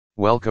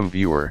Welcome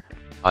viewer,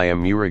 I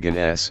am Murugan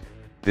S.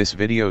 This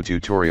video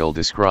tutorial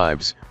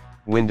describes,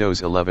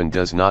 Windows 11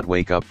 does not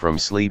wake up from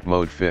sleep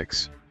mode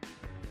fix.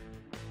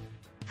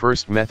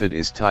 First method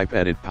is type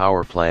Edit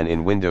Power Plan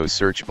in Windows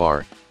search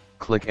bar,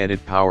 click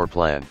Edit Power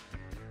Plan.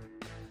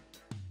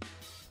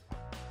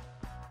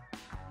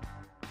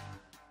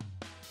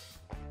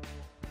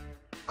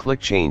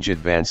 Click Change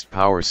Advanced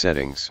Power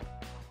Settings.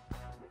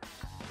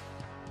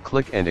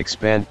 Click and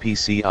expand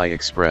PCI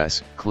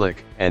Express,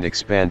 click and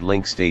expand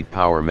Link State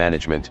Power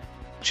Management,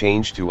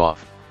 change to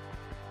off.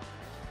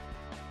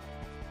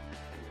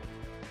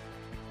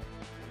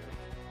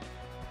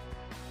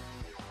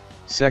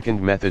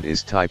 Second method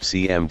is type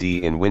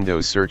CMD in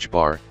Windows search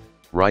bar,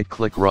 right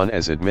click Run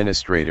as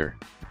Administrator.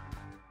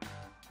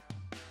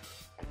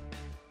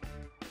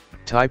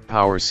 Type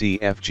power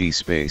CFG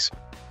space,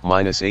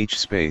 -H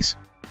space,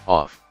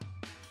 off.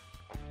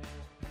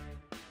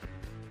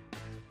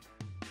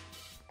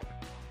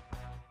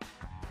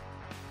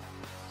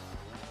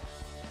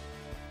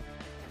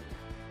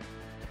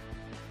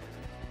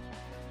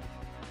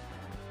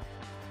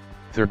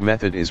 Third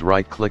method is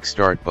right-click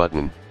Start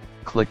button,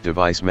 click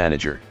Device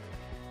Manager.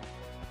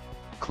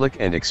 Click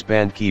and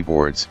expand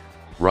Keyboards,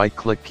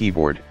 right-click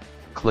Keyboard,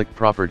 click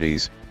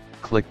Properties,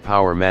 click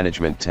Power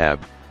Management tab,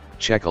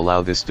 check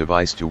Allow this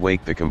device to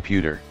wake the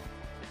computer.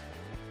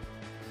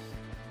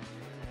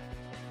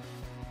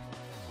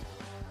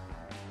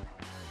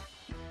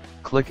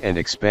 Click and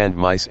expand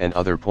Mice and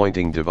other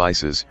pointing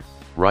devices,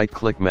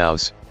 right-click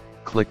Mouse,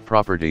 click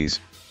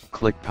Properties,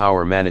 click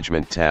Power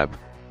Management tab,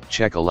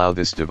 check Allow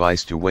this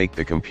device to wake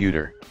the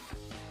computer.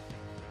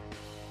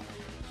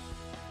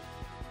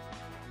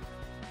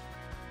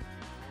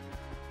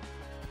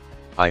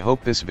 I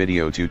hope this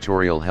video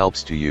tutorial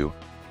helps to you.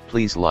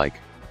 Please like,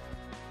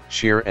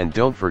 share and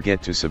don't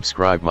forget to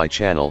subscribe my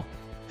channel.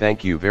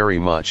 Thank you very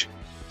much.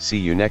 See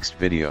you next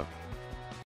video.